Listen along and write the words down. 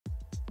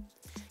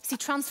See,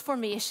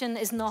 transformation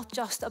is not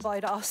just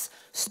about us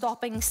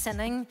stopping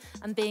sinning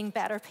and being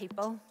better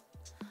people,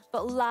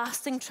 but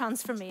lasting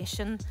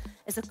transformation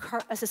is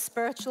a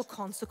spiritual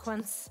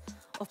consequence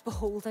of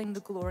beholding the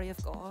glory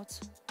of God.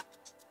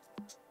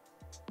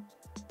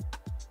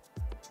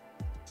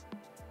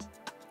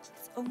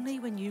 It's only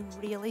when you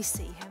really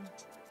see him,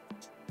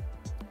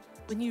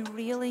 when you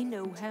really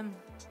know him,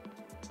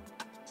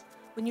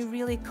 when you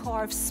really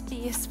carve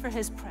space for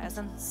his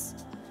presence,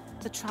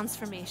 the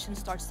transformation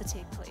starts to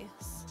take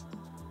place.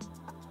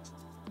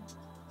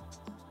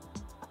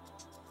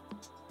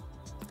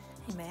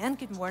 Amen.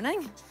 Good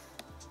morning.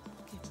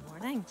 Good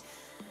morning.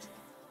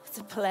 It's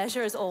a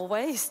pleasure, as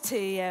always,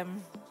 to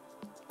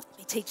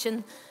be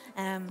teaching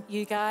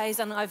you guys.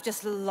 And I've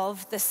just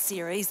loved this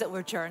series that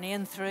we're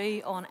journeying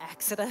through on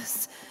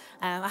Exodus.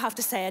 I have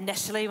to say,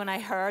 initially, when I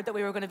heard that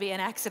we were going to be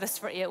in Exodus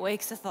for 8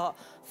 weeks, I thought,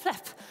 flip,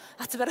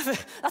 that's a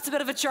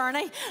bit of a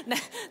journey.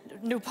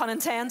 No pun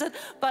intended.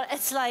 But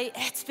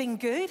it's been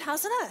good,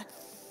 hasn't it?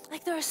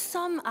 Like, there are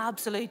some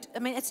absolute,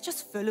 it's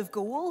just full of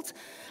gold.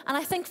 And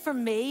I think for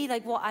me,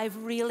 what I've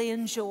really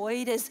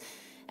enjoyed is,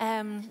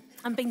 and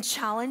been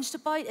challenged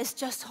about, is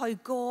just how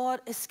God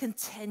is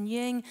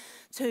continuing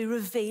to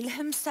reveal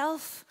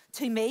himself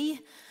to me.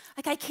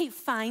 I keep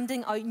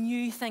finding out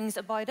new things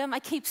about him. I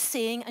keep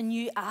seeing a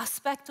new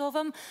aspect of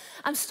him.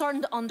 I'm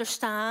starting to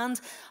understand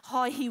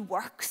how he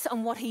works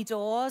and what he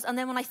does. And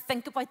then when I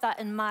think about that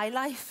in my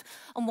life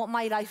and what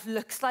my life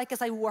looks like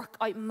as I work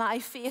out my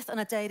faith on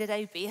a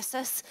day-to-day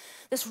basis,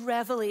 this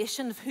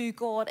revelation of who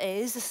God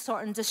is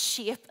starting to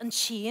shape and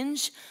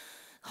change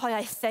how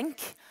I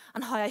think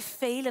and how I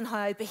feel and how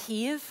I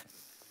behave.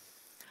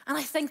 And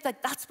I think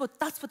that's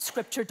what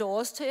Scripture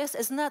does to us,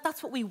 isn't it?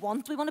 That's what we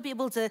want. We want to be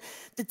able to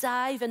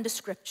dive into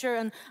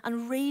Scripture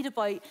and read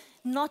about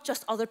not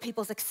just other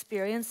people's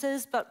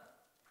experiences, but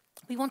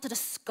we want to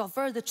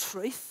discover the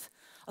truth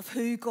of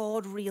who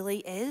God really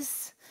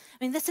is.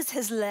 This is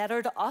his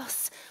letter to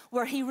us,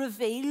 where he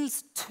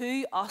reveals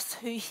to us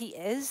who he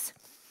is.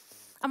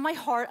 And my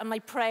heart and my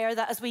prayer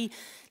that as we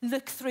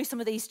look through some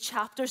of these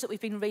chapters that we've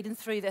been reading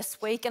through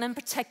this week, and in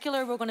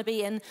particular, we're going to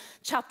be in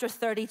chapter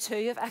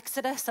 32 of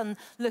Exodus and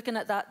looking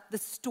at the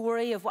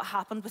story of what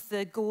happened with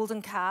the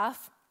golden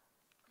calf.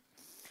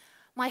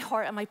 My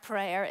heart and my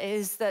prayer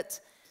is that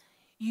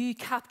you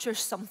capture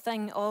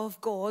something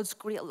of God's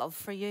great love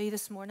for you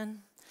this morning,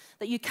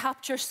 that you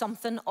capture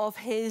something of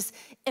his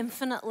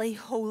infinitely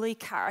holy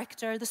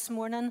character this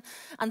morning,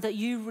 and that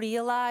you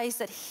realize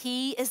that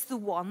he is the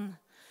one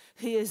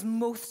who is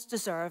most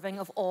deserving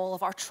of all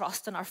of our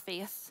trust and our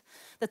faith.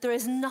 That there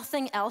is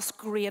nothing else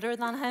greater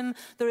than him.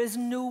 There is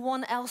no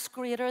one else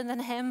greater than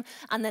him.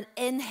 And that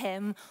in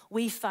him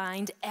we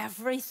find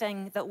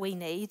everything that we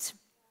need.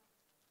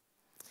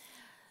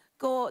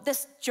 God,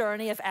 this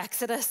journey of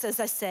Exodus, as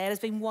I said, has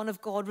been one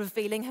of God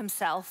revealing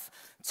himself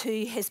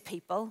to his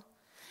people.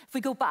 If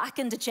we go back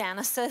into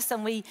Genesis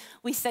and we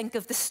think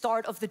of the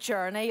start of the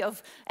journey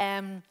of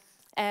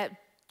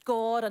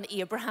God and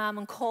Abraham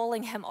and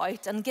calling him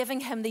out and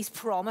giving him these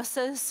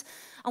promises.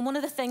 And one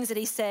of the things that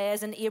he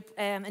says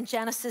in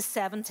Genesis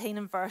 17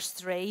 and verse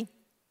 3,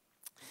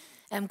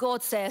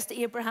 God says to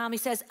Abraham, he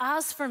says,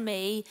 "As for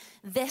me,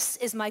 this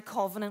is my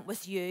covenant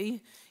with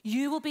you.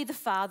 You will be the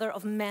father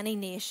of many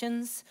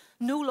nations.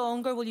 No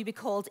longer will you be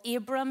called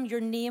Abram. Your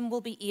name will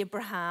be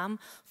Abraham,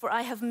 for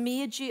I have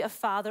made you a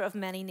father of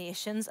many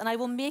nations, and I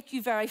will make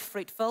you very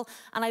fruitful,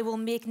 and I will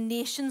make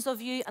nations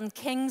of you, and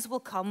kings will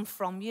come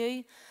from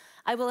you.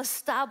 I will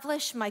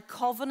establish my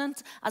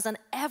covenant as an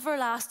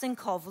everlasting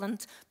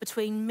covenant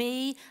between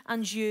me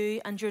and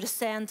you and your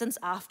descendants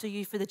after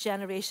you for the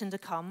generation to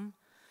come,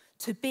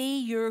 to be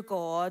your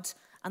God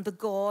and the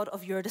God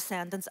of your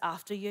descendants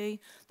after you.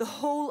 The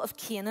whole of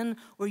Canaan,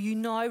 where you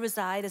now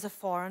reside as a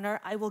foreigner,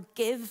 I will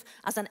give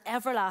as an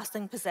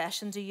everlasting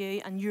possession to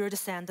you and your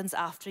descendants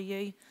after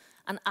you,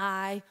 and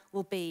I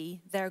will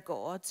be their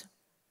God."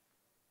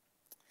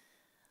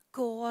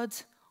 God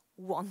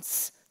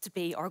wants to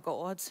be our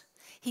God.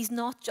 He's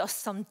not just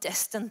some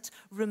distant,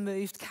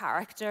 removed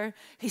character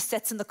who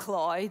sits in the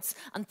clouds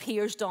and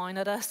peers down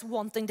at us,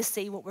 wanting to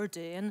see what we're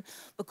doing.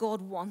 But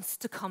God wants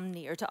to come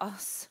near to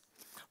us.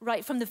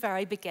 Right from the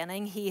very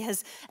beginning, he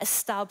has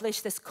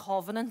established this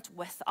covenant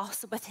with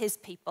us, with his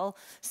people,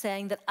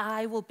 saying that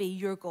I will be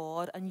your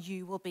God and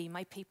you will be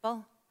my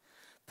people.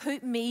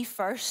 Put me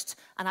first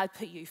and I'll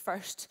put you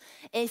first.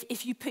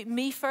 If you put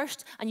me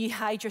first and you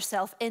hide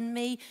yourself in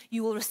me,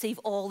 you will receive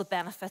all the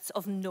benefits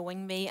of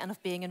knowing me and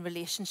of being in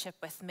relationship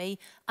with me.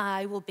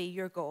 I will be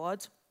your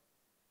God.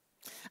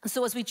 And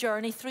so as we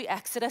journey through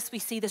Exodus, we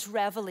see this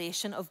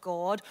revelation of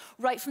God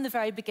right from the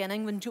very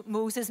beginning when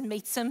Moses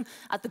meets him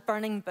at the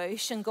burning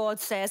bush and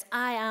God says,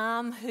 "I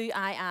am who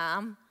I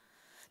am,"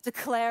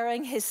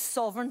 declaring his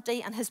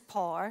sovereignty and his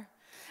power.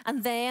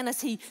 And then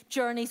as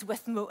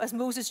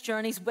Moses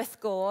journeys with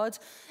God,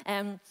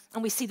 and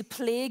we see the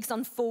plagues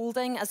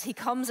unfolding as he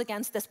comes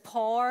against this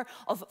power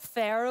of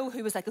Pharaoh,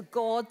 who was like a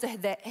god to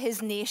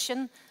his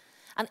nation.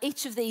 And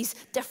each of these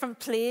different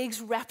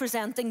plagues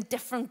representing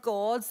different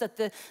gods that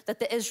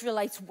the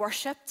Israelites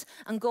worshipped.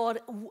 And God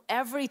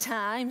every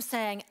time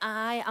saying,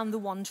 I am the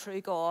one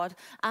true God.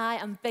 I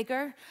am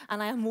bigger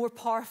and I am more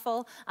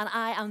powerful and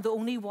I am the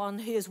only one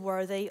who is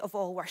worthy of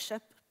all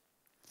worship.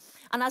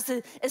 And as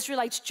the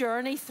Israelites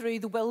journey through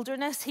the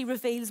wilderness, he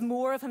reveals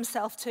more of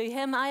himself to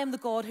him. I am the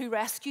God who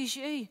rescues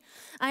you.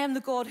 I am the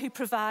God who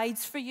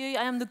provides for you.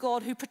 I am the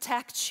God who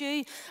protects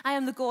you. I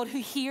am the God who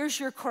hears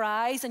your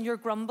cries and your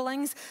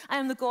grumblings. I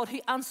am the God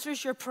who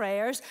answers your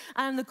prayers.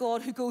 I am the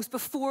God who goes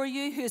before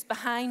you, who is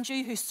behind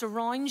you, who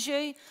surrounds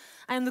you.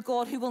 I am the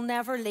God who will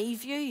never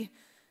leave you.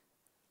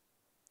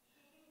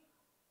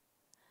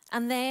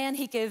 And then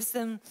he gives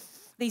them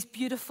these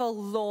beautiful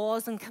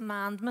laws and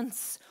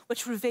commandments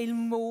which reveal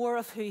more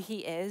of who he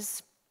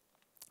is.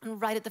 And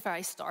right at the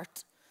very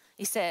start,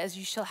 he says,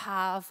 you shall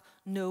have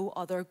no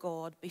other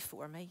God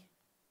before me.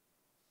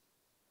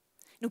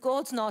 Now,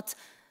 God's not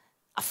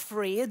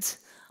afraid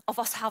of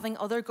us having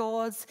other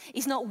gods.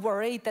 He's not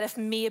worried that if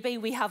maybe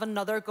we have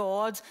another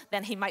God,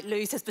 then he might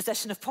lose his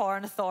position of power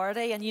and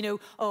authority. And,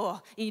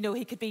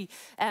 he could be,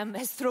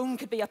 his throne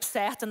could be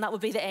upset and that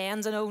would be the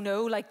end. And oh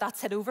no, like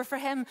that's it over for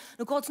him.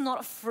 No, God's not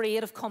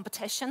afraid of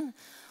competition.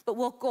 But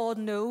what God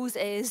knows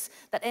is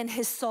that in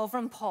his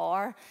sovereign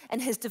power, in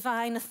his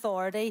divine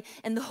authority,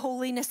 in the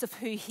holiness of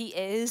who he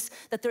is,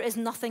 that there is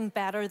nothing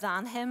better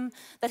than him,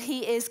 that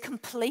he is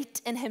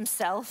complete in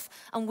himself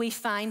and we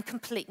find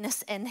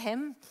completeness in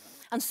him.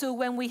 And so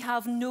when we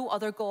have no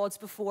other gods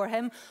before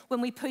him, when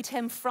we put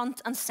him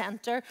front and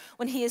center,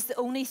 when he is the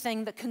only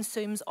thing that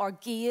consumes our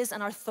gaze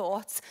and our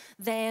thoughts,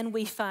 then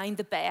we find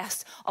the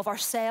best of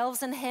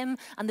ourselves in him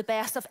and the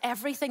best of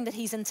everything that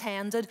he's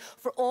intended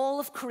for all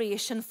of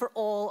creation, for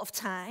all of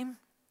time.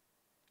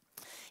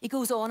 He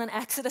goes on in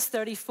Exodus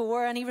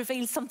 34 and he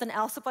reveals something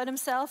else about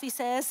himself. He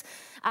says,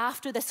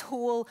 after this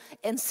whole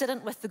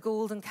incident with the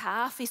golden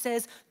calf, he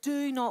says,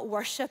 do not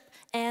worship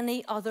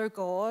any other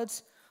god.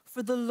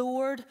 For the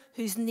Lord,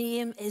 whose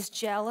name is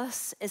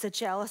jealous, is a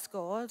jealous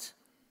God.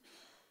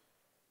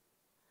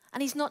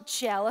 And he's not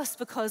jealous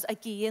because,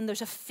 again,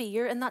 there's a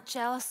fear in that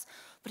jealous,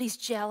 but he's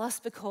jealous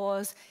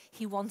because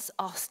he wants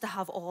us to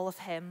have all of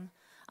him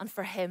and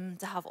for him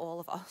to have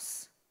all of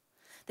us.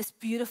 This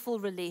beautiful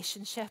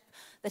relationship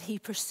that he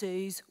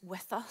pursues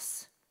with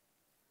us.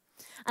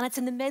 And it's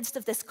in the midst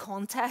of this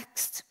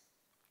context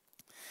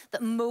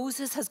that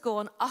Moses has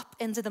gone up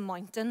into the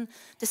mountain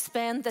to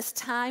spend this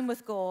time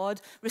with God,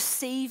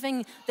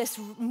 receiving this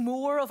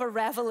more of a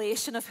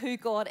revelation of who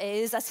God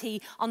is as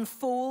he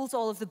unfolds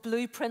all of the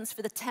blueprints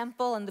for the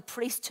temple and the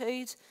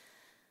priesthood.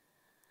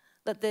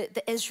 That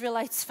the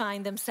Israelites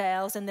find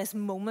themselves in this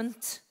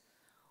moment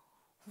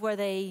where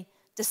they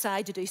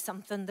decide to do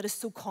something that is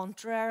so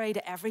contrary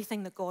to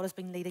everything that God has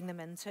been leading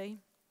them into.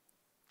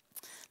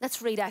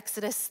 Let's read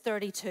Exodus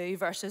 32,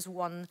 verses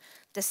 1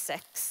 to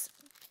 6.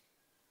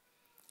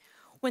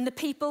 When the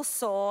people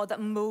saw that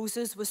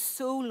Moses was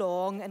so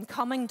long in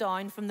coming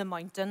down from the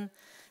mountain,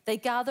 they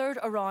gathered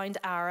around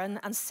Aaron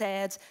and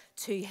said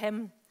to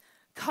him,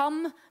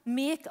 come,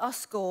 make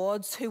us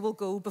gods who will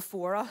go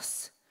before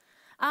us.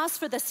 As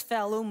for this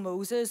fellow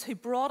Moses who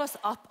brought us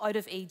up out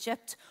of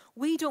Egypt,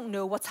 we don't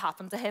know what's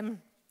happened to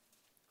him.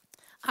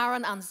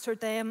 Aaron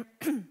answered them,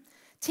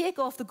 take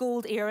off the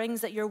gold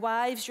earrings that your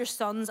wives, your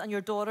sons, and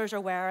your daughters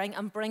are wearing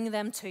and bring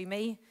them to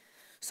me.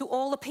 So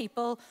all the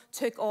people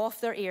took off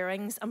their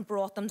earrings and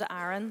brought them to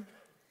Aaron.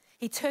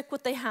 He took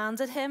what they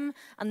handed him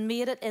and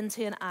made it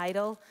into an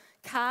idol,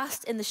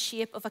 cast in the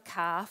shape of a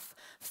calf,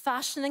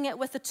 fashioning it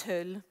with a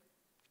tool.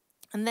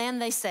 And then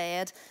they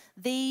said,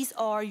 these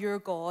are your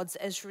gods,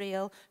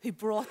 Israel, who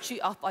brought you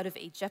up out of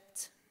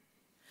Egypt.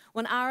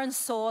 When Aaron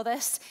saw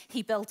this,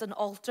 he built an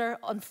altar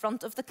in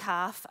front of the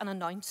calf and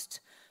announced,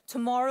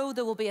 tomorrow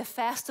there will be a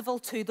festival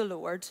to the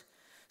Lord.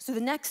 So the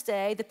next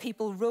day, the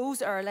people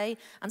rose early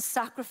and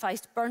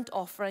sacrificed burnt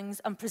offerings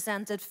and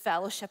presented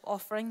fellowship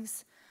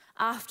offerings.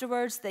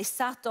 Afterwards, they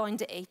sat down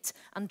to eat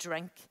and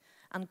drink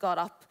and got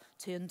up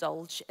to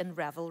indulge in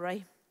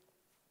revelry.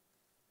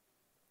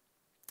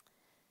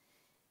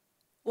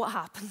 What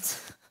happened?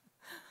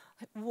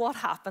 What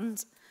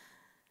happened?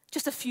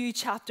 Just a few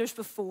chapters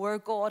before,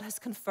 God has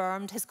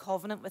confirmed his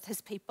covenant with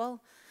his people.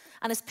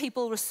 And his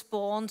people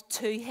respond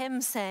to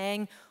him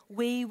saying,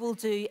 we will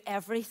do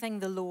everything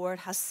the Lord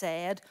has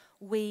said.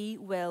 We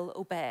will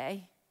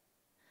obey.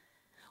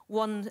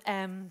 One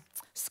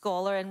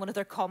scholar in one of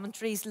their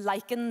commentaries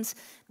likened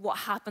what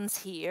happens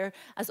here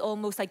as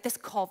almost like this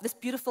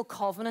beautiful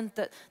covenant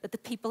that the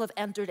people have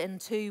entered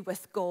into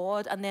with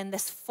God, and then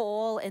this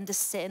fall into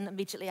sin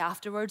immediately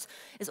afterwards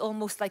is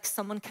almost like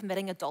someone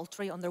committing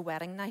adultery on their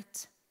wedding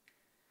night.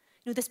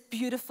 You know, this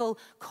beautiful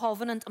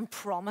covenant and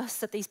promise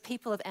that these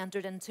people have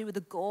entered into with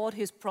a God who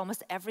has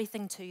promised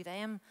everything to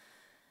them.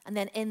 And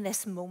then in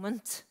this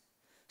moment,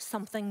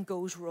 something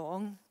goes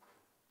wrong.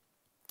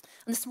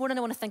 And this morning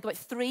I want to think about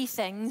 3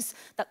 things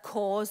that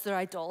cause their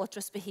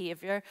idolatrous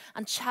behavior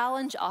and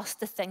challenge us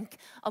to think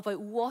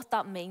about what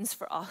that means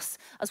for us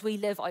as we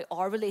live out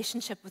our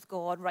relationship with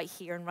God right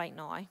here and right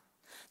now.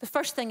 The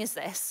first thing is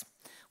this.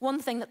 One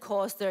thing that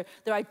caused their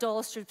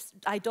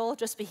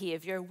idolatrous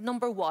behavior,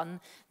 number one,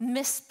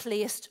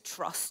 misplaced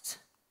trust.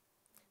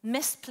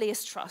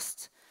 Misplaced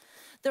trust.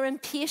 Their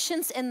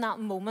impatience in that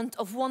moment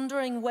of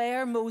wondering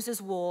where Moses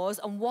was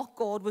and what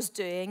God was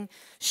doing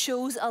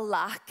shows a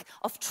lack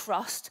of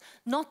trust,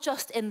 not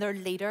just in their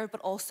leader,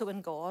 but also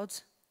in God.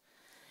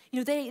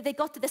 You know, they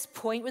got to this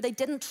point where they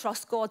didn't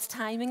trust God's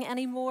timing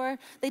anymore.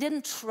 They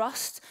didn't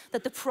trust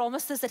that the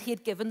promises that he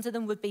had given to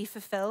them would be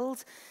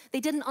fulfilled. They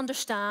didn't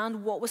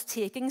understand what was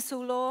taking so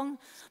long.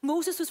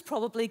 Moses was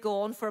probably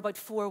gone for about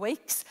 4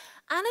 weeks.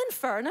 And in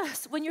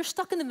fairness, when you're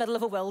stuck in the middle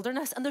of a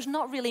wilderness and there's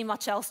not really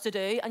much else to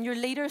do and your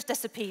leader's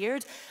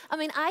disappeared, I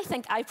mean, I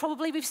think I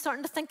probably be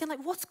starting to thinking,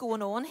 like, what's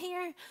going on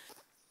here?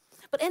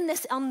 But in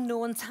this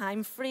unknown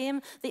time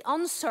frame, the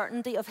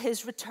uncertainty of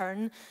his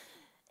return,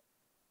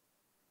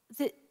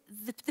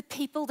 the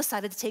people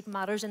decided to take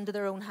matters into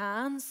their own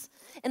hands.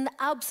 In the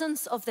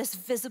absence of this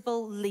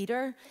visible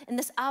leader, in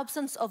this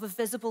absence of a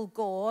visible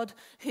God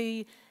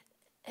who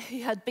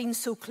had been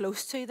so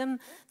close to them,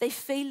 they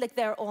feel like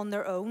they're on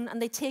their own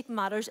and they take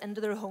matters into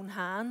their own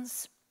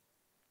hands.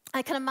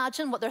 I can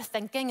imagine what they're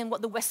thinking and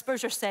what the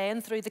whispers are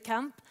saying through the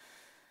camp.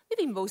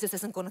 Maybe Moses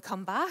isn't going to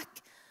come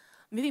back.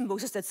 Maybe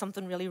Moses did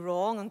something really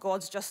wrong and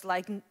God's just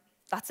like,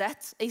 that's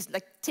it. He's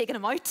like taking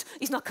him out.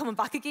 He's not coming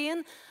back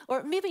again.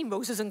 Or maybe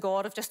Moses and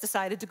God have just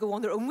decided to go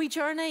on their own wee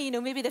journey. You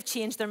know, maybe they've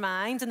changed their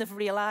minds and they've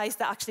realized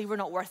that actually we're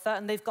not worth it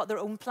and they've got their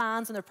own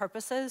plans and their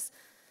purposes.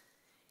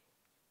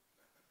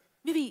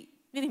 Maybe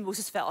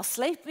Moses fell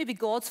asleep. Maybe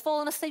God's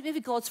fallen asleep. Maybe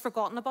God's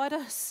forgotten about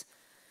us.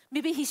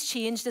 Maybe he's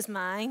changed his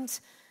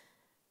mind.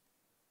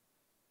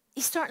 He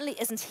certainly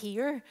isn't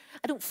here.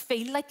 I don't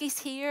feel like he's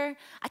here.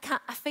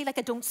 I feel like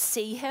I don't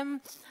see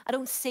him. I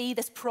don't see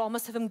this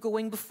promise of him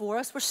going before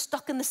us. We're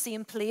stuck in the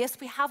same place.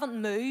 We haven't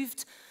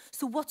moved.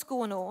 So what's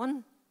going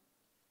on?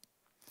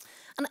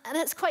 And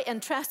it's quite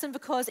interesting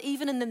because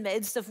even in the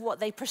midst of what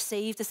they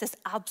perceived as this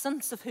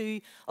absence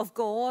of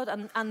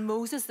God and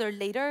Moses, their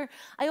leader,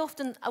 I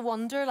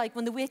wonder, like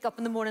when they wake up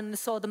in the morning and they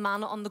saw the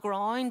manna on the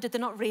ground, did they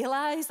not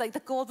realize like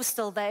that God was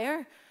still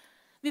there?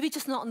 Maybe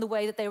just not in the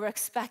way that they were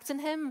expecting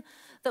him.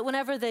 That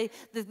whenever the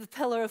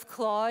pillar of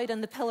cloud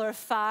and the pillar of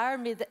fire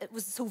made it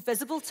was so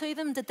visible to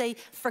them, did they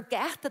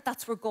forget that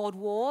that's where God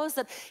was?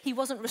 That he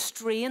wasn't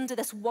restrained to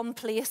this one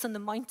place on the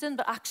mountain,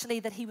 but actually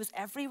that he was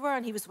everywhere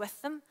and he was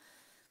with them?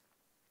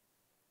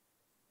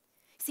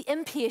 See,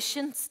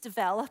 impatience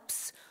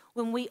develops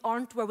when we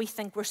aren't where we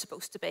think we're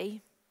supposed to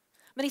be.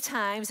 Many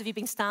times have you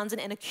been standing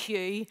in a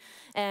queue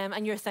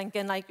and you're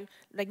thinking like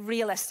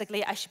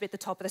realistically, I should be at the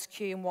top of this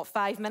queue in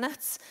 5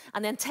 minutes?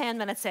 And then 10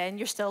 minutes in,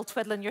 you're still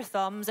twiddling your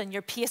thumbs and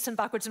you're pacing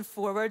backwards and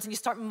forwards and you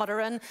start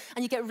muttering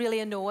and you get really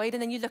annoyed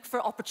and then you look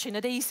for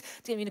opportunities.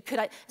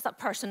 Is that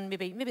person,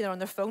 maybe they're on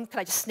their phone, could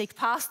I just sneak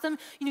past them?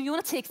 You know, you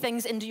want to take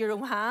things into your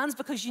own hands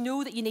because you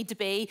know that you need to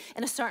be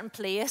in a certain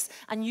place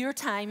and your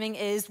timing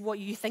is what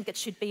you think it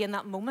should be in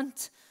that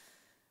moment.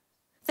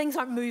 Things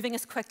aren't moving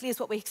as quickly as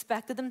what we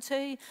expected them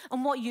to.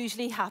 And what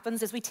usually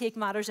happens is we take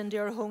matters into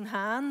our own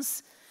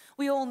hands.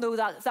 We all know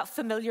that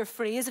familiar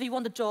phrase, if you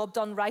want a job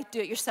done right, do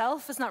it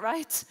yourself. Isn't that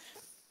right?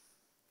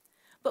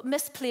 But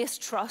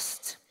misplaced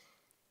trust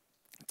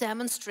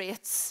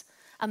demonstrates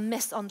a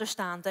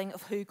misunderstanding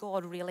of who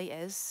God really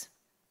is.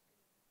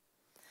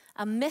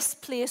 A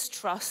misplaced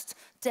trust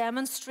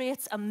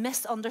demonstrates a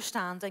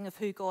misunderstanding of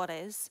who God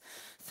is.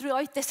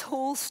 Throughout this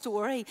whole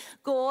story,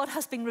 God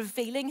has been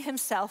revealing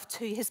himself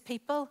to his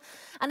people.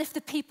 And if the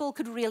people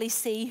could really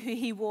see who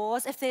he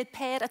was, if they had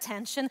paid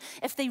attention,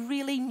 if they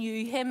really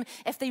knew him,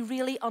 if they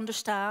really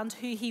understand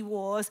who he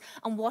was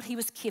and what he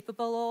was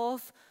capable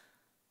of,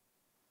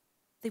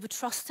 they would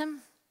trust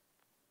him.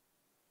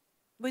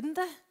 Wouldn't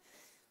they?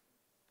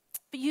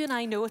 But you and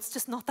I know it's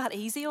just not that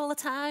easy all the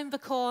time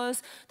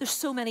because there's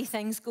so many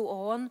things go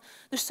on.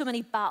 There's so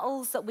many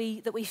battles that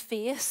we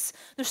face.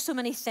 There's so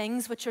many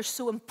things which are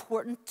so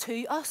important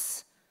to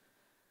us.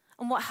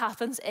 And what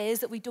happens is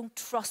that we don't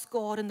trust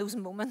God in those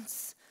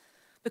moments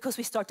because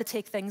we start to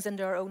take things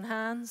into our own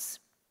hands.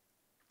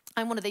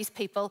 I'm one of these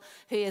people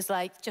who is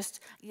like,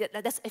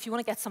 if you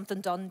want to get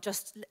something done,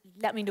 just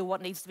let me know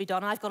what needs to be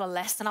done. And I've got a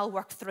list and I'll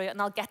work through it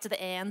and I'll get to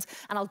the end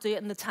and I'll do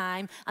it in the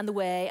time and the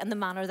way and the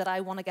manner that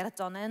I want to get it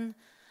done in.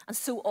 And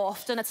so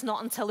often it's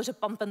not until there's a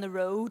bump in the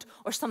road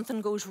or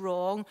something goes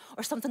wrong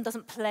or something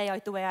doesn't play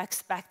out the way I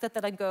expect it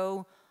that I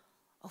go,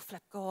 oh,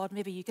 flip God,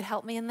 maybe you could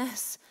help me in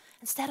this.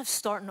 Instead of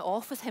starting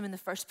off with him in the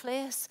first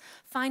place,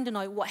 finding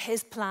out what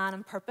his plan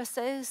and purpose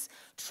is,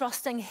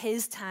 trusting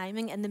his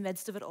timing in the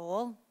midst of it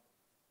all.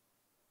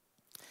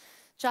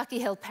 Jackie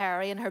Hill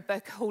Perry, in her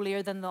book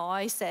Holier Than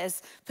Thou,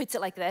 puts it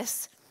like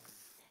this: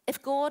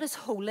 if God is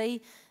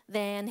holy,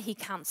 then he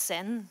can't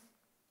sin.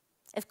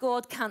 If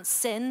God can't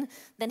sin,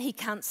 then he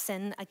can't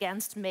sin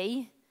against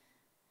me.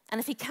 And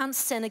if he can't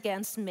sin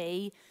against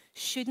me,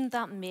 shouldn't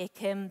that make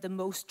him the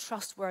most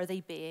trustworthy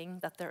being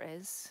that there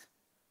is?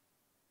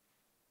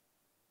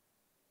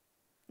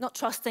 Not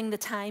trusting the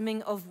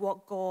timing of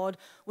what God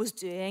was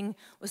doing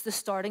was the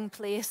starting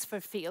place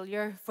for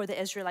failure for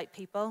the Israelite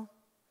people.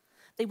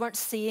 They weren't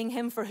seeing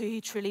him for who he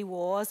truly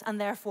was, and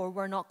therefore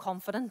were not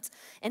confident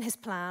in his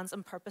plans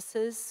and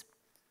purposes.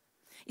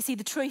 You see,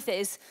 the truth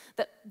is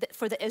that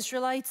for the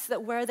Israelites,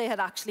 that where they had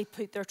actually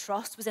put their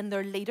trust was in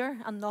their leader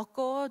and not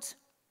God.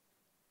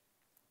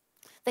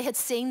 They had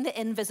seen the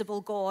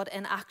invisible God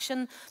in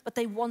action, but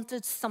they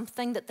wanted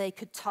something that they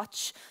could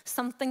touch,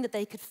 something that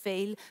they could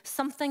feel,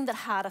 something that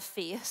had a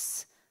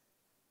face.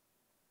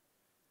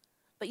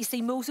 But you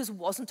see, Moses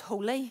wasn't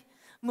holy.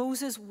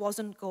 Moses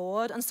wasn't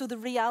God. And so the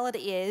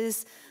reality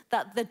is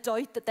that the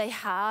doubt that they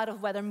had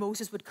of whether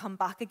Moses would come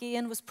back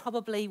again was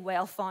probably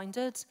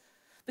well-founded.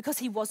 Because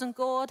he wasn't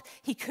God,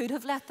 he could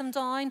have let them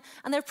down.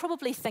 And they're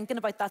probably thinking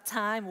about that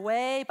time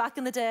way back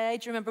in the day.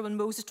 Do you remember when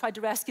Moses tried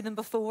to rescue them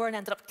before and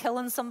ended up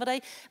killing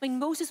somebody? I mean,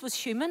 Moses was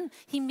human.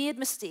 He made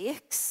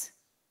mistakes.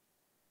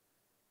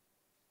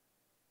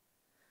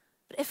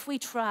 But if we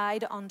try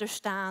to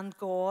understand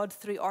God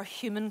through our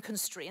human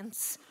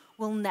constraints,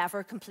 we'll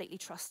never completely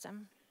trust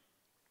him.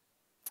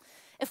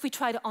 If we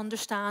try to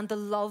understand the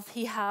love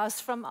he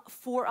has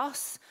for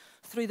us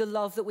through the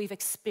love that we've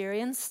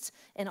experienced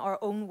in our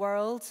own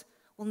world,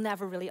 we'll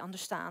never really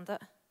understand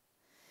it.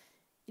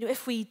 You know,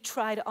 if we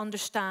try to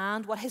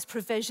understand what his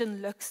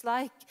provision looks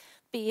like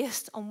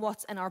based on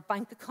what's in our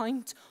bank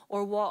account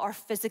or what our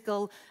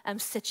physical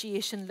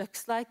situation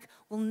looks like,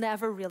 we'll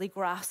never really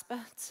grasp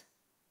it.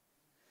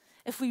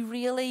 If we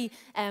really,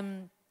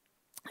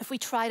 if we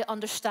try to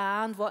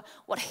understand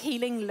what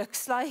healing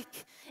looks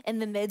like in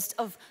the midst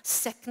of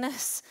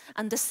sickness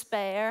and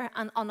despair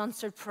and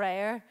unanswered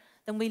prayer,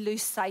 then we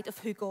lose sight of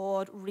who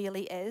God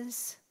really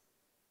is.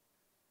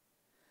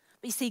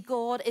 But you see,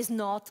 God is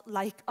not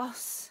like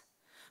us.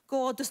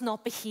 God does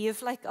not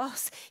behave like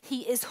us.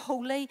 He is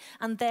holy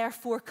and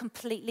therefore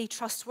completely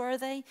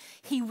trustworthy.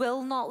 He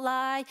will not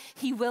lie.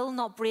 He will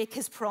not break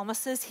his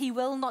promises. He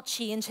will not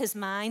change his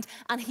mind,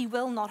 and he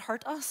will not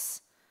hurt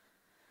us.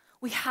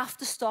 We have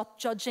to stop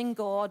judging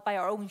God by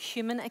our own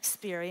human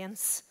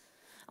experience,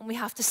 and we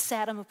have to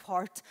set him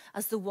apart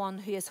as the one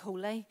who is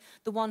holy,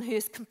 the one who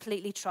is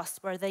completely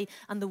trustworthy,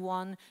 and the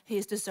one who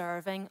is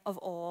deserving of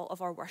all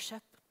of our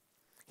worship.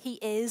 He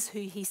is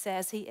who he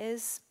says he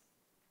is.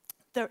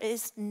 There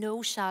is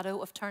no shadow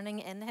of turning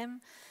in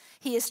him.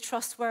 He is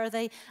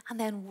trustworthy and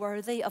then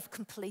worthy of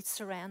complete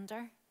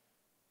surrender.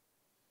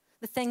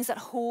 The things that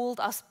hold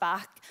us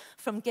back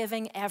from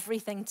giving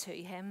everything to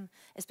him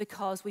is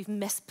because we've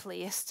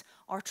misplaced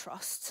our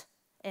trust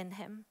in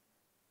him.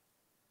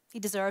 He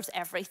deserves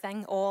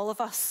everything, all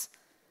of us,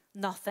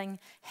 nothing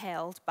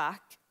held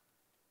back.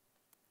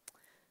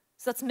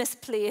 So that's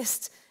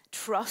misplaced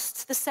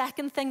trust. The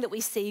second thing that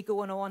we see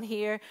going on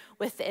here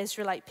with the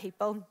Israelite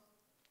people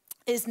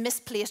is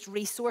misplaced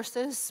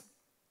resources.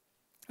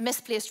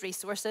 Misplaced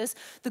resources.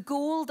 The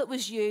gold that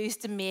was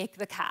used to make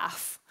the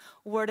calf,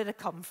 where did it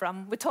come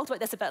from? We talked about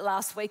this a bit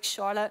last week.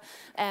 Charlotte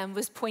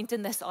was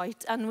pointing this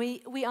out, and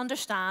we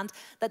understand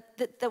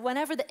that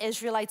whenever the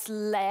Israelites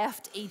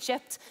left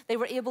Egypt, they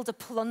were able to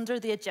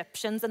plunder the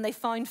Egyptians, and they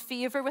found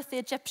favor with the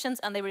Egyptians,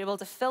 and they were able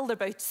to fill their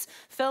boots,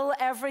 fill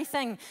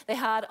everything. They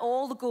had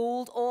all the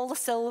gold, all the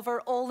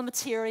silver, all the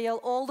material,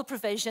 all the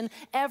provision,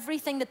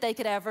 everything that they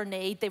could ever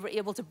need, they were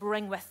able to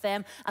bring with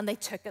them, and they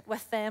took it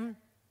with them.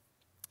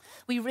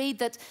 We read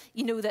that,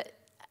 that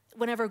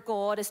whenever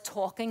God is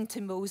talking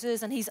to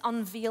Moses and he's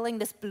unveiling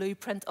this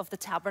blueprint of the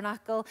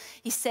tabernacle,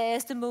 he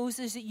says to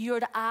Moses that you're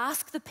to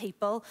ask the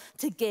people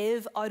to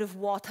give out of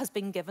what has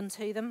been given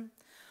to them.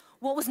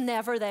 What was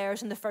never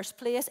theirs in the first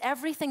place.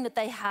 Everything that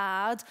they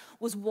had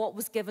was what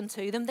was given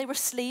to them. They were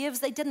slaves.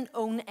 They didn't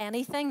own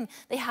anything.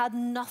 They had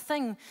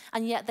nothing,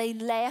 and yet they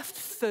left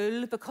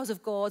full because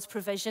of God's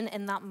provision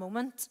in that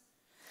moment.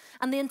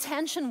 And the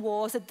intention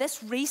was that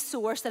this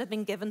resource that had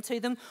been given to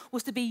them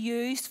was to be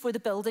used for the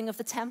building of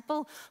the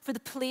temple, for the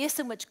place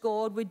in which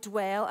God would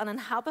dwell and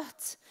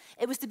inhabit.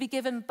 It was to be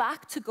given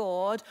back to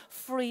God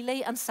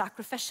freely and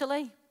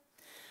sacrificially.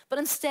 But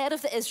instead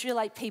of the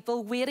Israelite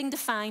people waiting to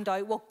find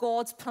out what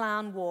God's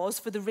plan was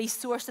for the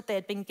resource that they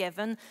had been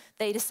given,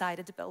 they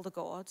decided to build a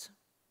god.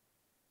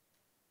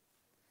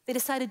 They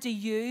decided to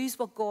use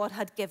what God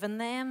had given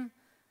them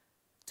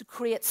to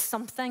create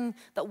something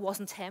that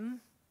wasn't him.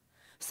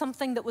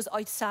 Something that was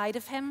outside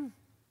of him.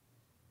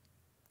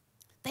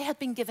 They had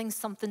been giving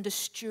something to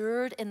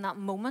steward in that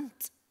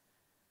moment.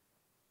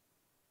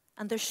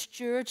 And their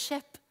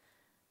stewardship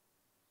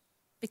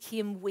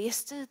became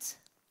wasted.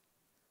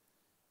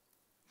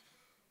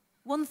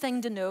 One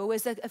thing to know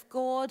is that if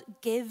God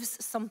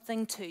gives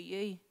something to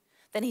you,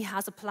 then he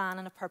has a plan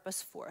and a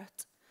purpose for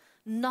it.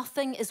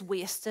 Nothing is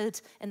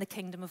wasted in the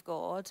kingdom of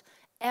God.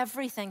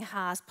 Everything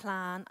has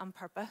plan and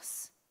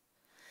purpose.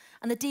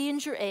 And the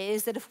danger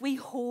is that if we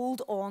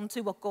hold on to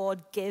what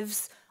God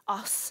gives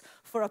us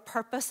for a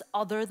purpose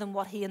other than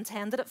what he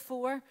intended it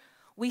for,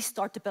 we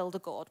start to build a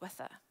god with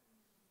it.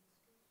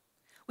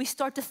 We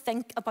start to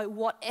think about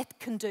what it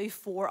can do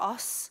for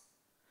us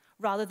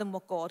rather than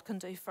what God can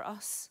do for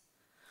us.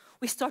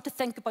 We start to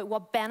think about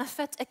what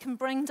benefit it can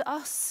bring to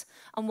us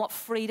and what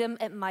freedom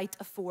it might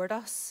afford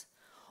us.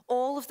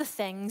 All of the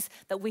things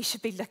that we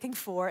should be looking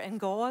for in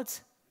God.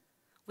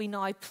 we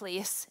now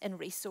place in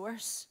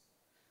resource.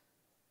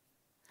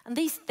 And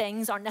these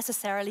things aren't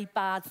necessarily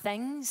bad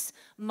things.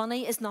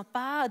 Money is not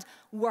bad.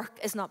 Work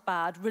is not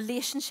bad.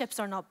 Relationships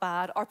are not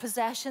bad. Our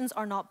possessions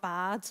are not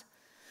bad.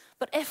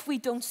 But if we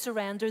don't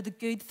surrender the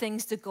good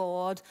things to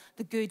God,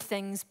 the good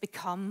things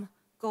become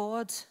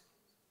God.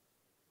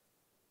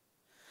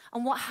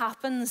 And what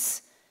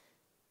happens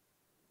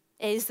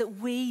is that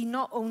we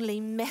not only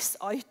miss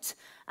out,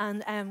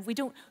 and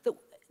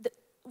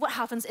what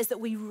happens is that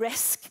we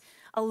risk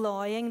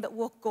allowing that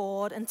what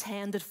God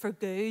intended for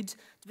good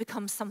to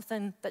become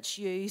something that's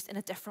used in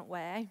a different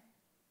way.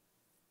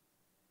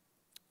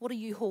 What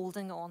are you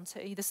holding on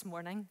to this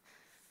morning?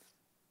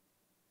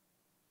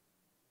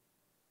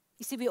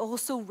 You see, we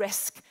also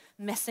risk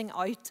missing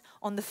out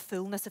on the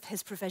fullness of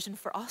his provision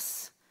for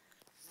us.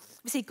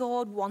 You see,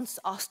 God wants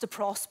us to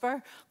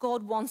prosper.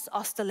 God wants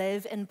us to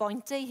live in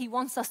bounty. He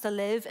wants us to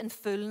live in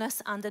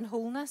fullness and in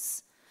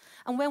wholeness.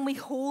 And when we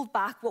hold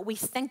back what we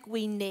think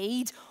we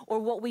need or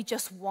what we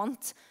just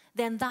want,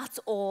 then that's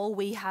all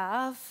we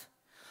have.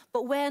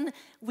 But when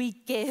we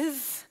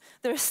give,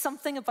 there's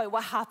something about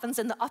what happens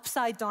in the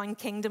upside down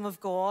kingdom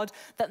of God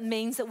that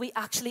means that we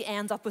actually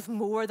end up with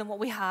more than what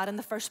we had in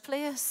the first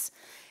place.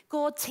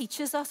 God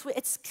teaches us,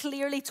 it's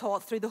clearly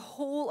taught through the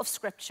whole of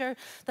Scripture,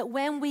 that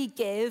when we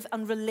give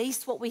and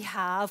release what we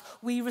have,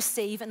 we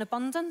receive in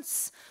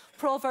abundance.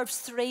 Proverbs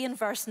 3 and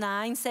verse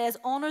 9 says,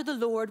 "Honor the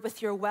Lord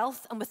with your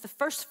wealth and with the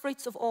first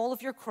fruits of all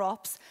of your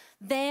crops.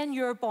 Then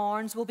your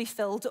barns will be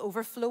filled to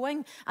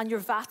overflowing and your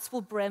vats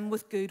will brim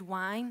with good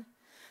wine."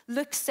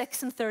 Luke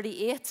 6 and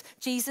 38,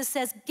 Jesus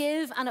says,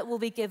 "Give and it will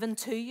be given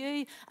to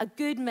you. A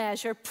good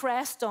measure,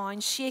 pressed down,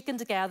 shaken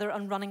together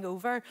and running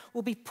over,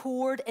 will be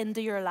poured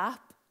into your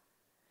lap."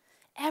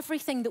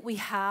 Everything that we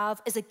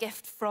have is a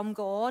gift from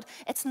God.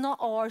 It's not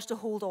ours to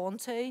hold on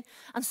to.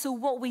 And so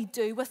what we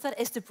do with it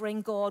is to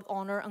bring God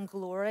honor and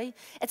glory.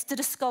 It's to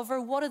discover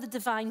what are the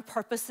divine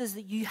purposes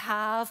that you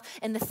have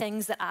in the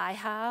things that I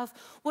have.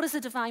 What is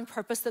the divine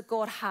purpose that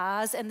God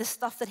has in the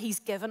stuff that he's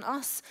given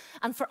us?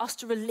 And for us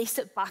to release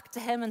it back to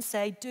him and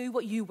say, do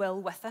what you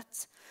will with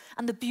it.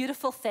 And the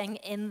beautiful thing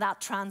in that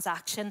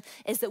transaction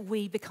is that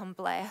we become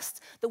blessed,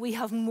 that we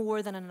have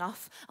more than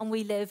enough, and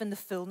we live in the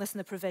fullness and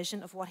the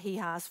provision of what he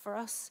has for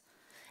us.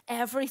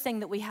 Everything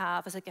that we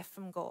have is a gift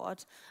from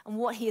God, and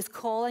what he is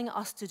calling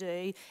us to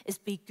do is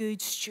be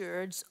good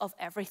stewards of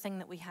everything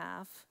that we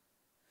have.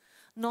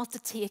 Not to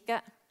take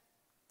it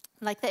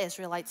like the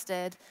Israelites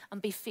did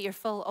and be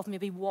fearful of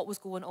maybe what was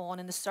going on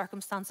in the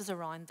circumstances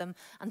around them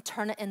and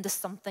turn it into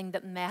something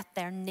that met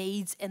their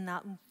needs in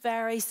that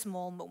very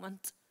small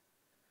moment,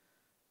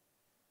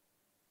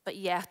 but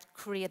yet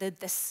created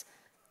this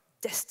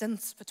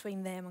distance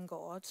between them and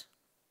God.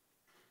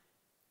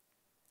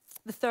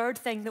 The third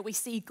thing that we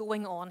see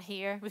going on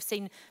here, we've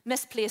seen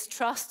misplaced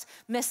trust,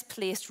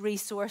 misplaced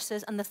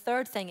resources, and the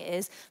third thing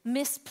is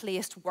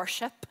misplaced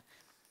worship.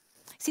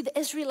 See, the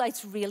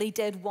Israelites really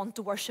did want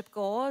to worship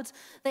God.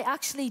 They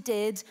actually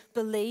did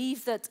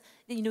believe that,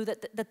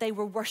 that they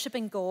were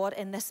worshiping God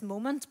in this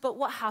moment. But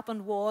what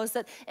happened was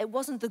that it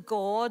wasn't the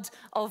God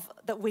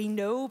that we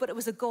know, but it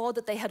was a God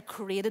that they had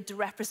created to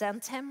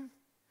represent him.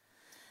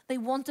 They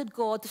wanted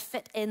God to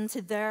fit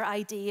into their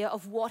idea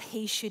of what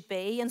he should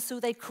be. And so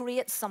they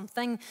create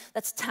something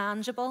that's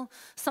tangible,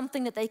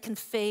 something that they can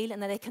feel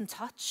and that they can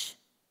touch.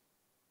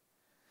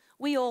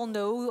 We all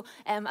know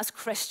as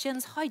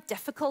Christians how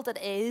difficult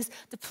it is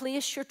to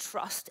place your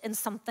trust in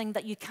something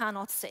that you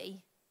cannot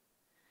see.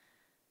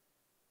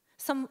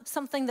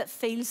 Something that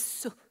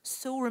feels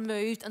so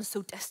removed and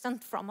so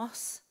distant from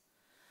us.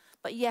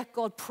 But yet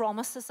God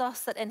promises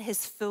us that in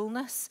his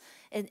fullness,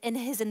 in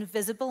his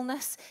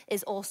invisibleness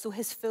is also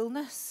his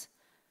fullness.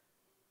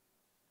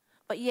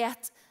 But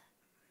yet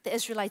the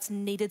Israelites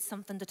needed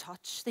something to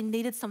touch. They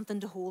needed something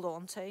to hold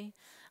on to.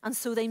 And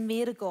so they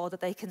made a God that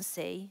they can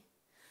see.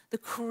 The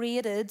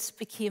created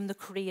became the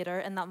creator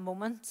in that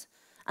moment,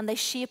 and they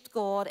shaped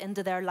God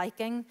into their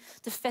liking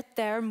to fit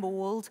their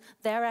mold,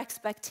 their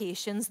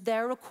expectations,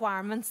 their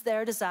requirements,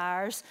 their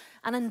desires,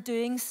 and in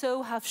doing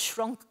so have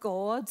shrunk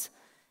God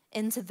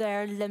into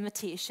their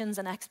limitations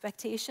and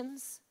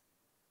expectations.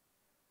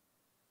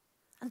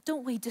 And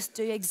don't we just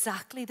do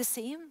exactly the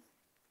same?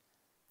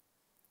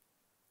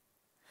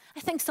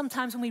 I think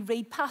sometimes when we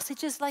read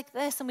passages like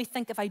this and we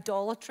think of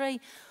idolatry,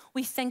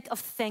 we think of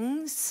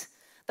things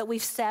that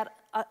we've set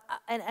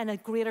in a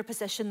greater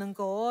position than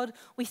God.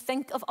 We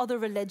think of other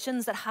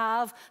religions that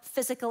have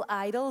physical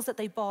idols that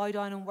they bow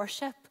down and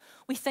worship.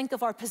 We think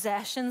of our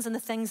possessions and the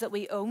things that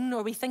we own,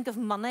 or we think of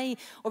money,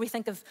 or we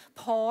think of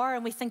power,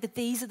 and we think that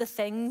these are the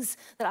things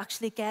that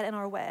actually get in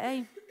our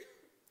way.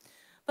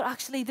 But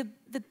actually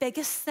the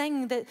biggest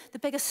thing, the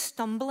biggest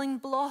stumbling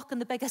block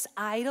and the biggest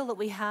idol that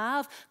we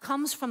have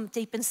comes from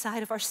deep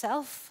inside of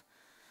ourselves.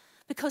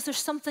 Because there's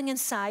something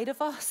inside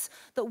of us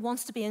that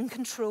wants to be in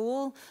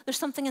control. There's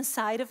something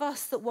inside of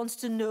us that wants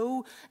to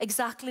know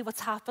exactly what's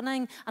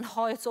happening and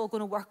how it's all going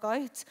to work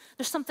out.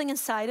 There's something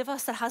inside of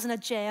us that has an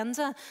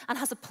agenda and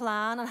has a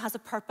plan and has a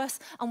purpose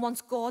and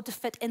wants God to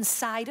fit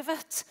inside of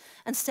it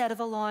instead of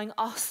allowing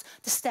us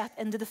to step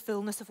into the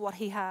fullness of what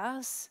he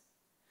has.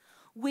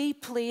 We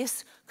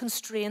place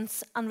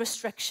constraints and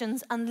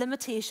restrictions and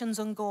limitations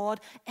on God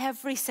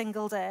every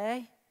single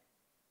day.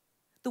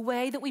 The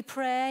way that we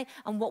pray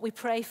and what we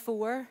pray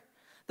for,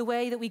 the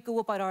way that we go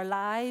about our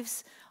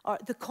lives, or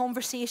the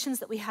conversations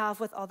that we have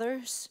with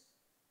others.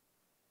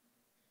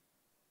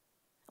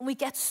 And we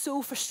get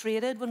so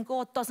frustrated when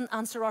God doesn't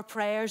answer our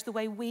prayers the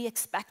way we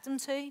expect him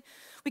to.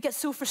 We get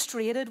so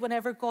frustrated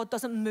whenever God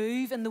doesn't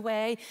move in the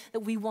way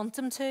that we want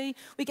him to.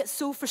 We get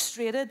so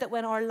frustrated that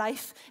when our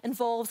life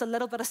involves a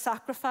little bit of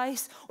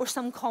sacrifice or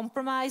some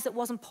compromise that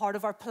wasn't part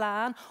of our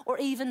plan, or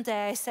even,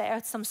 dare I say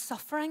it, some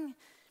suffering.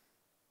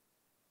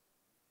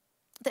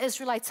 The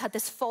Israelites had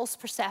this false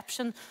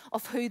perception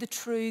of who the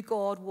true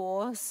God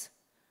was.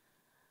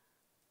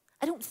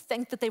 I don't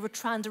think that they were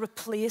trying to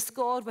replace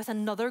God with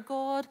another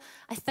God.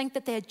 I think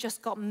that they had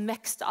just got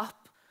mixed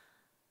up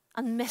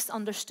and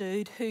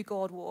misunderstood who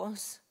God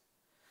was.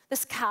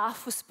 This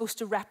calf was supposed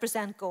to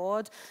represent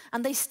God,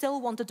 and they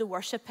still wanted to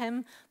worship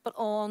him, but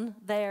on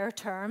their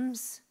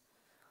terms.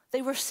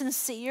 They were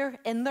sincere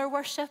in their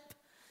worship,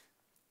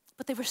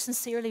 but they were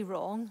sincerely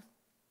wrong.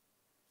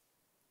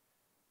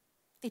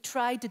 They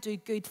tried to do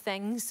good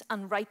things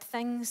and right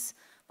things,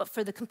 but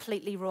for the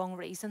completely wrong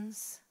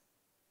reasons.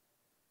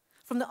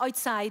 From the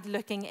outside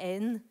looking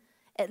in,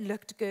 it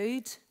looked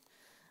good.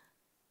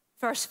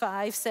 Verse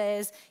 5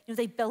 says,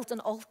 they built an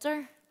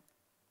altar.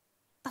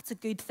 That's a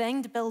good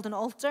thing, to build an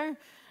altar.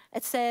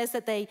 It says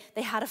that they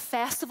had a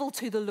festival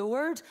to the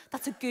Lord.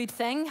 That's a good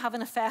thing,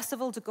 having a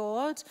festival to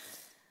God.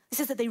 It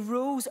says that they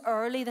rose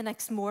early the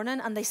next morning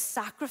and they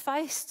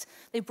sacrificed.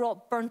 They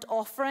brought burnt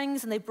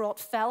offerings and they brought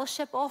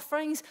fellowship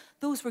offerings.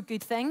 Those were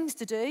good things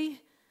to do.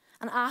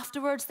 And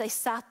afterwards they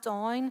sat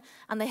down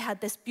and they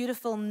had this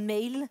beautiful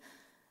meal,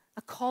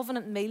 a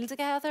covenant meal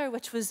together,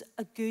 which was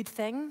a good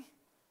thing.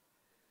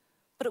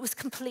 But it was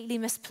completely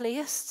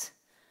misplaced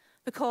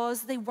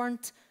because they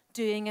weren't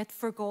doing it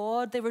for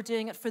God. They were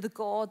doing it for the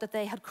God that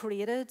they had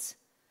created,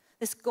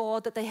 this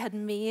God that they had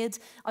made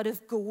out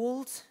of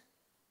gold.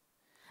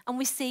 And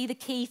we see the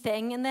key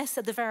thing in this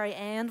at the very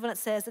end when it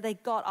says that they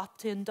got up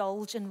to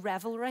indulge in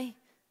revelry.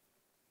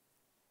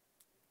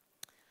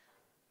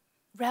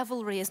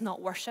 Revelry is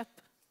not worship.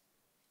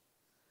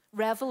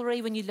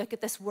 Revelry, when you look at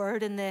this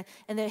word in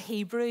the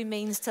Hebrew,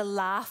 means to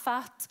laugh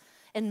at,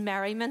 in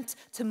merriment,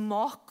 to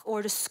mock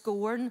or to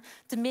scorn,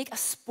 to make a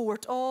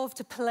sport of,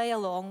 to play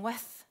along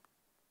with.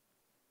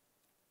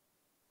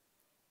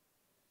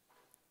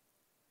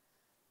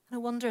 And I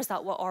wonder, is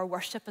that what our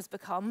worship has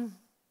become?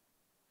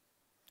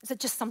 Is it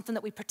just something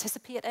that we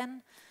participate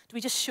in? Do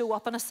we just show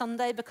up on a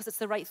Sunday because it's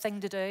the right thing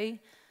to do?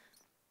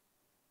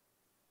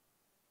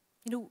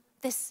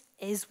 This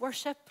is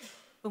worship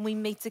when we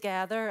meet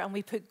together and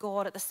we put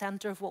God at the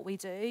center of what we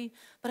do.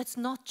 But it's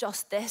not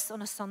just this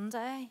on a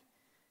Sunday.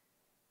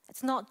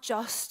 It's not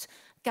just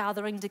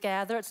gathering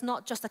together. It's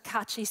not just a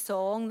catchy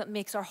song that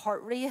makes our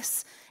heart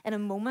race in a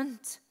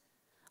moment.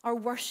 Our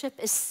worship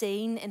is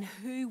seen in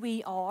who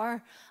we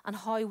are and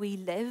how we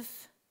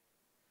live.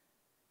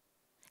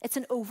 It's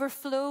an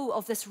overflow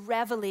of this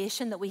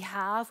revelation that we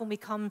have when we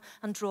come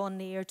and draw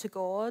near to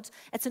God.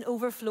 It's an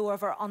overflow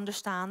of our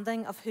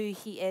understanding of who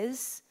he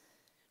is.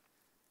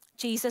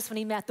 Jesus, when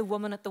he met the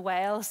woman at the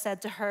well,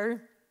 said to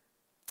her,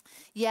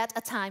 "Yet a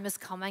time is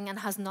coming and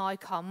has now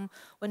come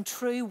when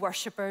true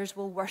worshippers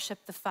will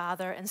worship the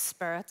Father in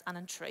spirit and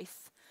in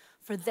truth.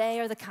 For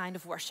they are the kind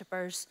of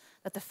worshippers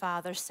that the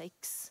Father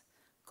seeks.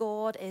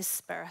 God is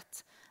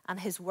spirit, and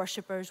his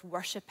worshippers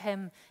worship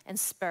him in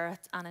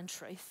spirit and in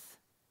truth."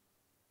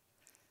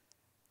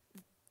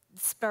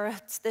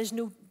 Spirit, there's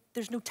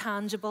no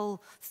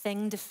tangible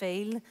thing to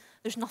feel.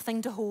 There's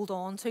nothing to hold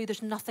on to.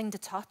 There's nothing to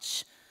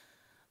touch.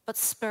 But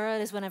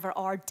spirit is whenever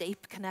our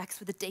deep connects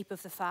with the deep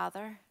of the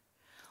Father.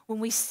 When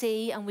we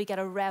see and we get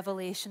a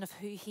revelation of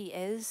who he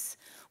is.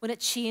 When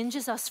it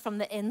changes us from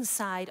the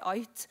inside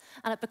out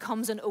and it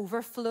becomes an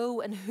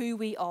overflow in who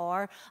we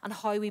are and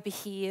how we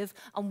behave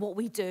and what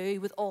we do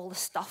with all the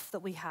stuff that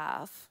we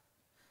have.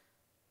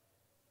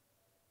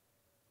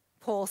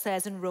 Paul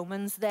says in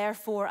Romans,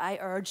 "Therefore I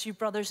urge you,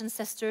 brothers and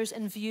sisters,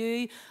 in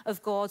view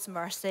of God's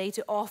mercy,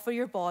 to offer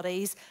your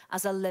bodies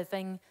as a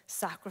living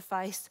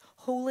sacrifice,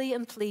 holy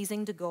and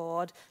pleasing to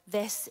God.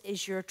 This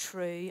is your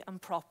true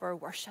and proper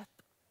worship."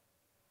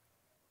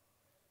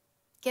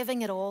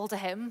 Giving it all to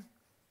him.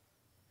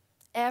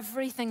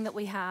 Everything that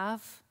we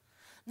have.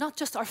 Not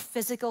just our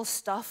physical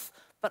stuff,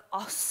 but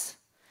us.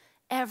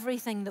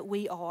 Everything that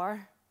we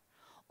are.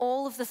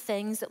 All of the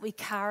things that we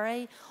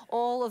carry,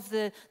 all of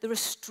the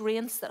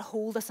restraints that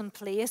hold us in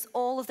place,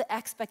 all of the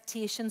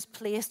expectations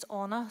placed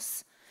on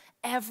us,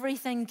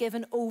 everything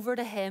given over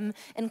to him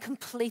in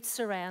complete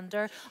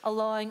surrender,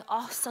 allowing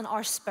us and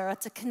our spirit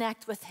to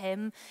connect with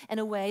him in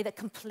a way that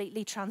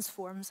completely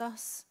transforms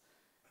us.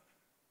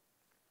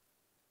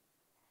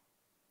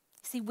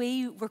 See,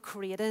 we were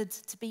created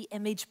to be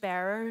image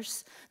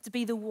bearers, to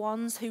be the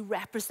ones who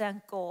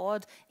represent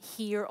God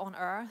here on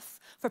earth,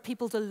 for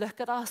people to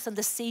look at us and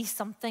to see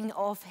something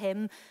of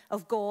Him,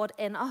 of God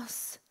in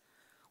us.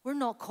 We're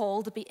not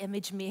called to be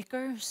image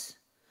makers.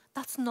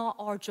 That's not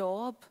our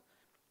job.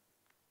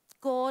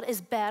 God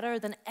is better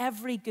than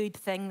every good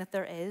thing that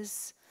there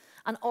is.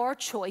 And our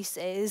choice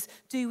is,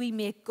 do we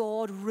make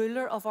God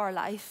ruler of our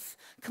life,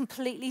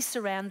 completely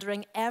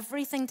surrendering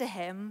everything to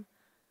Him,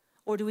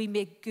 or do we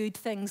make good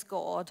things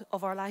God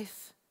of our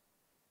life?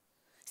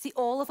 See,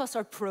 all of us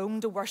are prone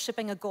to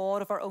worshipping a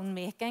God of our own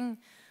making,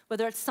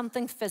 whether it's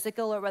something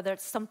physical or whether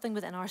it's something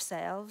within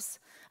ourselves.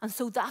 And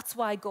so that's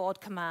why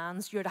God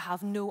commands, you're to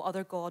have no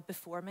other God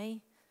before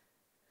me.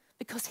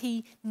 Because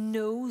He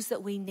knows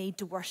that we need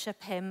to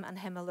worship Him and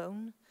Him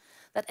alone.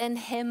 That in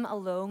Him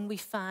alone we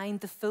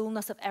find the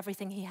fullness of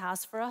everything He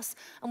has for us,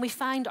 and we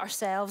find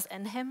ourselves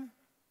in Him.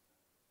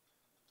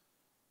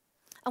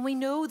 And we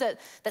know that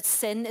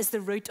sin is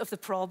the root of the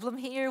problem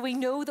here. We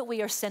know that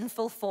we are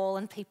sinful,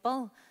 fallen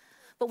people.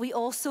 But we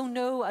also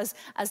know, as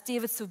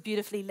David so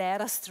beautifully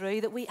led us through,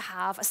 that we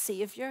have a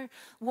Savior,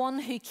 one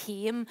who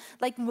came,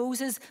 like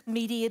Moses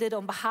mediated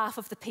on behalf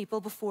of the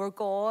people before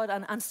God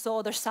and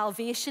saw their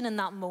salvation in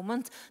that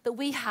moment, that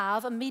we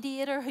have a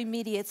mediator who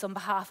mediates on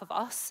behalf of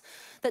us.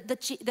 That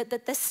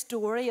this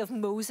story of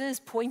Moses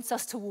points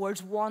us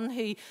towards one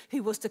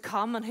who was to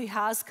come and who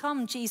has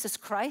come, Jesus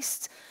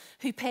Christ,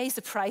 who pays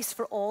the price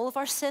for all of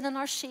our sin and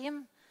our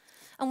shame.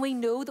 And we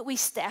know that we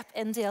step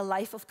into a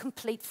life of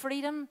complete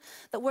freedom,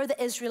 that where the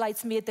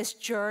Israelites made this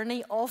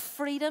journey of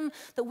freedom,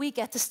 that we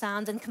get to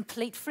stand in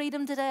complete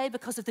freedom today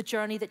because of the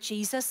journey that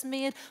Jesus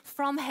made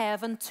from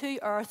heaven to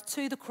earth,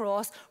 to the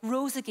cross,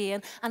 rose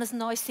again, and is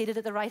now seated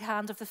at the right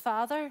hand of the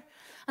Father.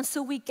 And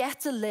so we get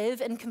to live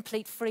in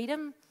complete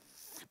freedom.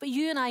 But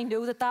you and I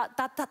know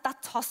that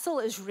tussle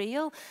is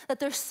real, that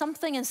there's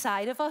something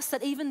inside of us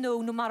that even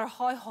though no matter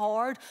how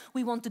hard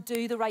we want to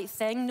do the right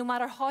thing, no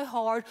matter how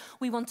hard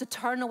we want to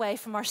turn away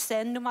from our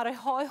sin, no matter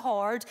how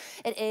hard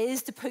it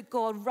is to put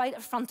God right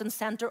at front and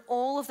center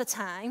all of the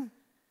time,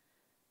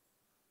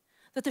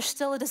 that there's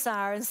still a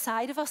desire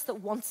inside of us that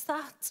wants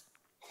that.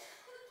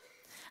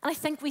 And I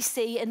think we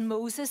see in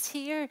Moses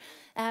here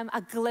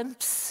a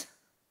glimpse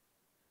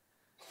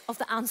of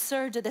the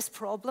answer to this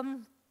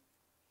problem.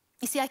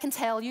 You see, I can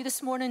tell you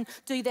this morning,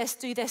 do this,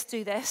 do this,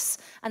 do this,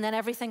 and then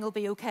everything will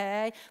be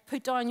okay.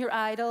 Put down your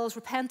idols,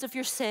 repent of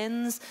your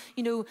sins,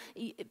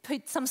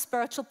 put some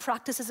spiritual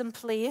practices in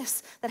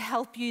place that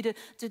help you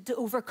to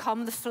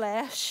overcome the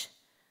flesh.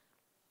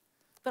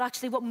 But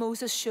actually what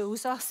Moses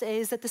shows us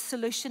is that the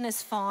solution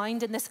is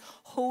found in this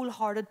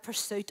wholehearted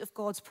pursuit of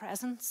God's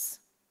presence.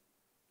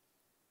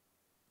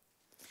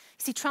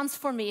 See,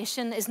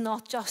 transformation is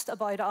not just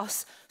about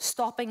us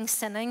stopping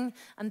sinning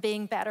and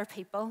being better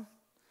people.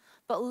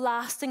 But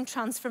lasting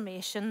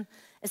transformation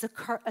is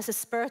a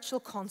spiritual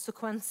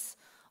consequence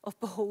of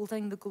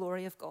beholding the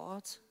glory of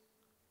God.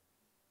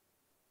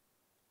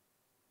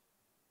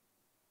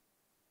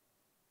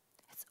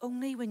 It's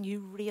only when you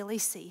really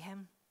see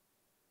Him,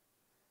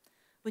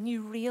 when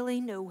you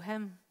really know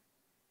Him,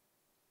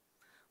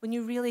 when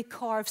you really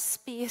carve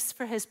space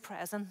for His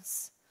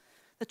presence,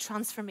 that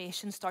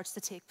transformation starts to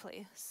take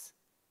place.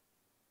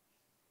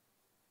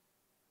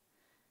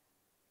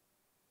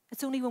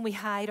 It's only when we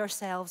hide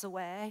ourselves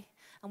away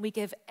and we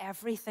give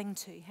everything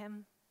to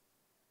Him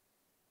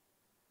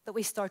that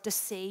we start to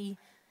see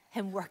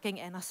Him working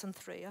in us and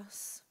through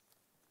us.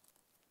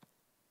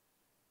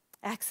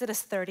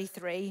 Exodus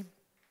 33.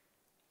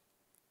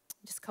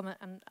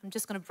 I'm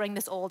just going to bring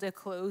this all to a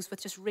close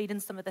with just reading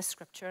some of this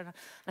scripture and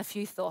a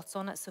few thoughts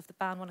on it. So if the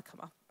band want to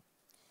come up.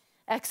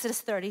 Exodus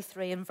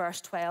 33 and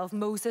verse 12,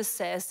 Moses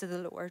says to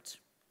the Lord,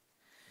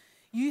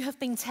 "You have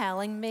been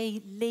telling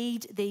me,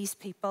 lead these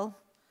people,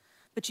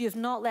 but you have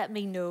not let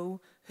me know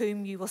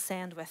whom you will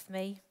send with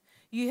me.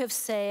 You have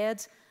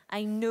said,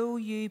 I know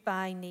you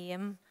by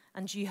name,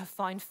 and you have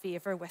found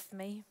favor with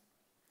me.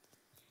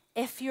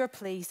 If you are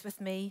pleased with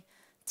me,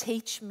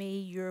 teach me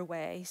your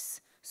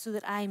ways, so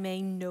that I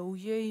may know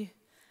you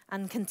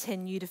and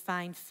continue to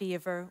find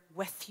favor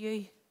with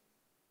you."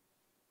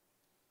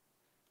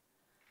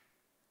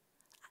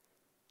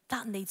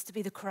 That needs to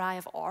be the cry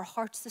of our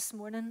hearts this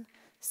morning,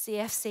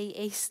 CFC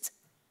East.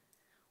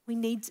 We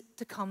need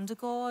to come to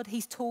God.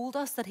 He's told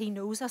us that He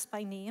knows us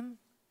by name.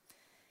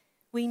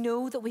 We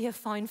know that we have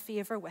found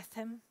favor with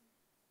Him.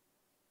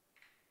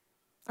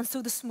 And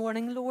so this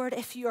morning, Lord,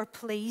 if you are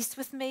pleased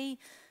with me,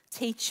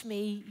 teach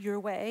me your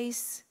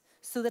ways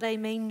so that I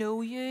may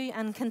know you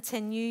and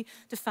continue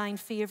to find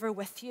favor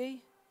with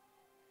you.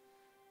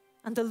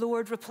 And the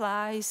Lord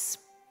replies,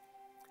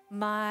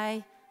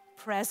 my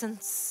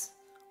presence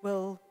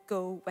will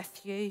go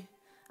with you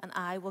and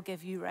I will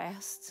give you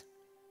rest.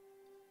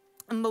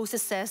 And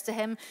Moses says to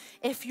him,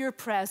 if your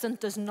presence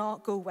does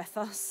not go with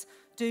us,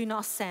 do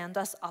not send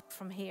us up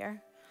from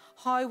here.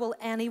 How will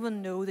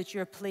anyone know that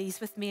you're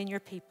pleased with me and your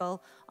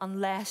people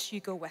unless you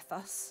go with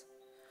us?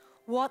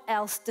 What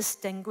else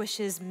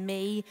distinguishes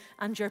me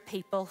and your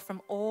people from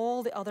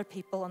all the other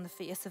people on the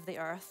face of the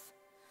earth?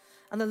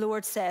 And the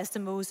Lord says to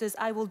Moses,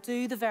 I will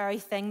do the very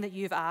thing that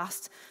you've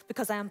asked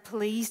because I am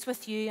pleased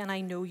with you and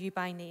I know you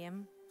by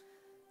name.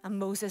 And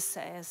Moses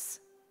says,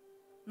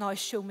 now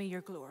show me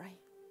your glory.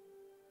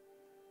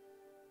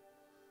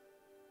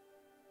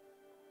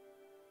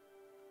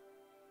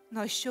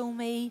 Now show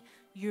me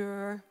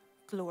your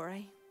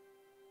glory.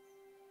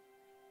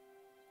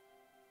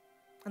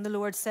 And the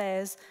Lord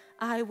says,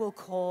 I will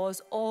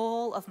cause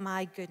all of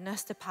my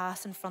goodness to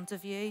pass in front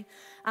of you,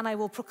 and I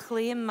will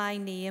proclaim my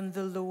name,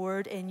 the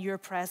Lord, in your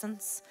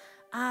presence.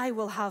 I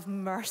will have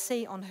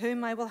mercy on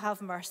whom I will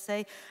have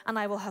mercy, and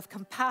I will have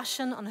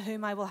compassion on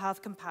whom I will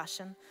have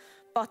compassion.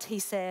 But he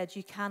said,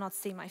 you cannot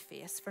see my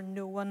face, for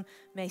no one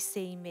may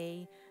see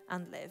me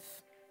and live.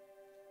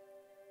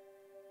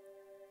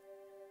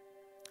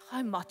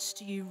 How much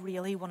do you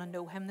really want to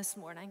know him this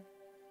morning?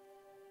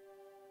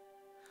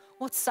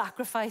 What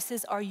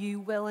sacrifices are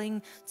you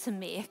willing to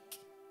make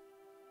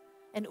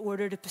in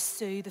order to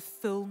pursue the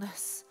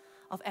fullness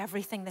of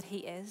everything that he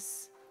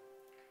is?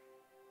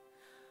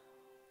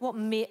 What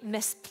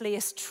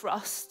misplaced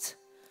trust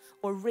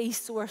or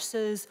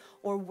resources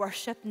or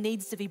worship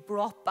needs to be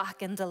brought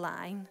back into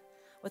line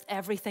with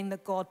everything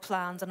that God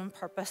planned and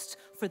purposed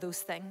for those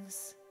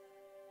things?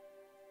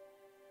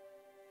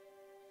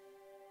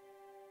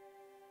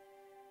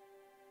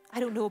 I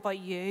don't know about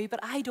you,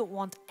 but I don't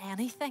want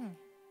anything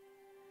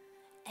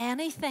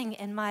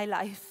in my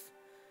life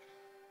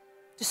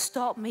to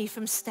stop me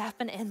from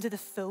stepping into the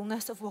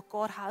fullness of what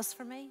God has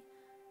for me.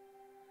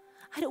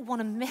 I don't want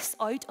to miss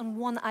out on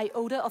one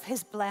iota of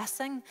his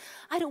blessing.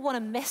 I don't want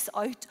to miss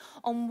out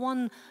on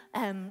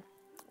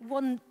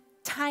one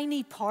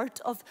tiny part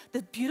of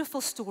the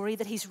beautiful story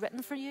that he's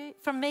written for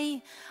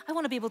me. I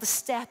want to be able to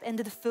step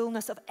into the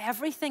fullness of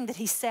everything that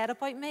he's said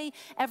about me,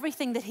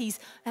 everything that he's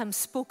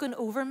spoken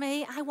over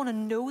me. I want to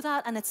know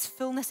that and its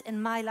fullness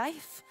in my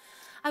life.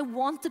 I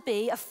want to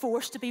be a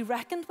force to be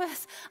reckoned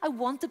with. I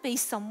want to be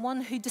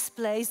someone who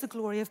displays the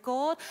glory of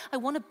God. I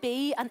want to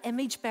be an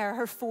image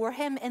bearer for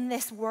him in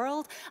this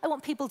world. I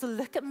want people to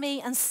look at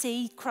me and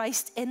see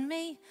Christ in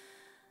me.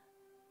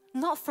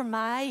 Not for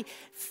my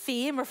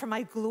fame or for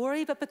my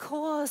glory, but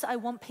because I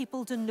want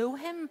people to know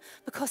him,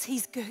 because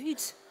he's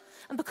good,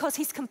 and because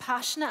he's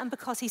compassionate, and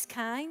because he's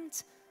kind.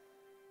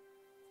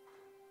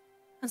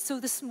 And so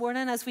this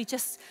morning, as we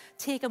just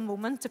take a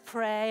moment to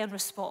pray and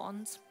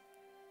respond,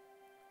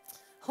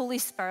 Holy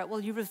Spirit,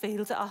 will you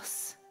reveal to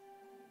us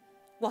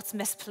what's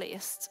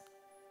misplaced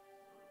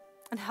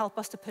and help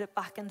us to put it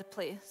back into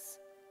place?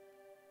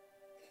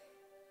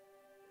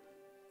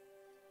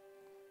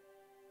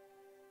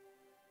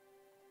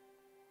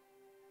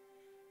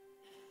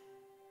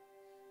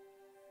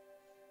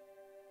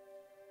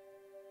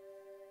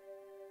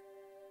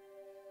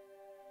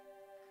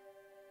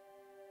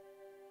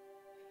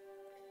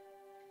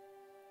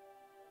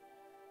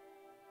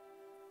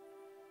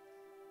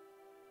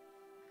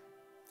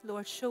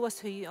 Lord, show us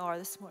who you are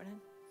this morning.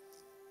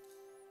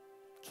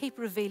 Keep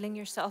revealing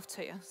yourself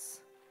to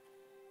us.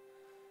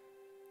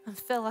 And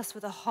fill us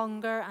with a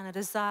hunger and a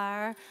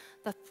desire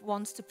that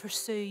wants to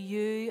pursue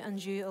you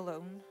and you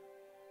alone.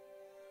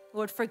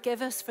 Lord,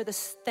 forgive us for the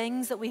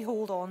things that we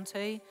hold on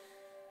to,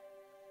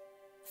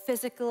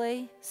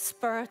 physically,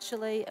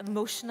 spiritually,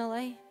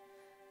 emotionally.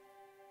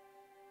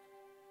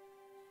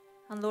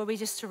 And Lord, we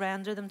just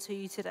surrender them to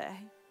you today.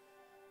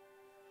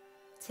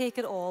 Take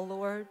it all,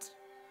 Lord.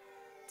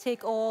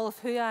 Take all of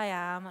who I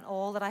am and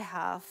all that I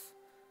have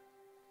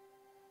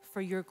for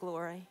your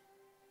glory.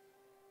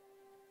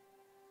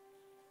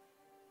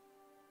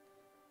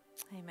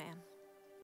 Amen.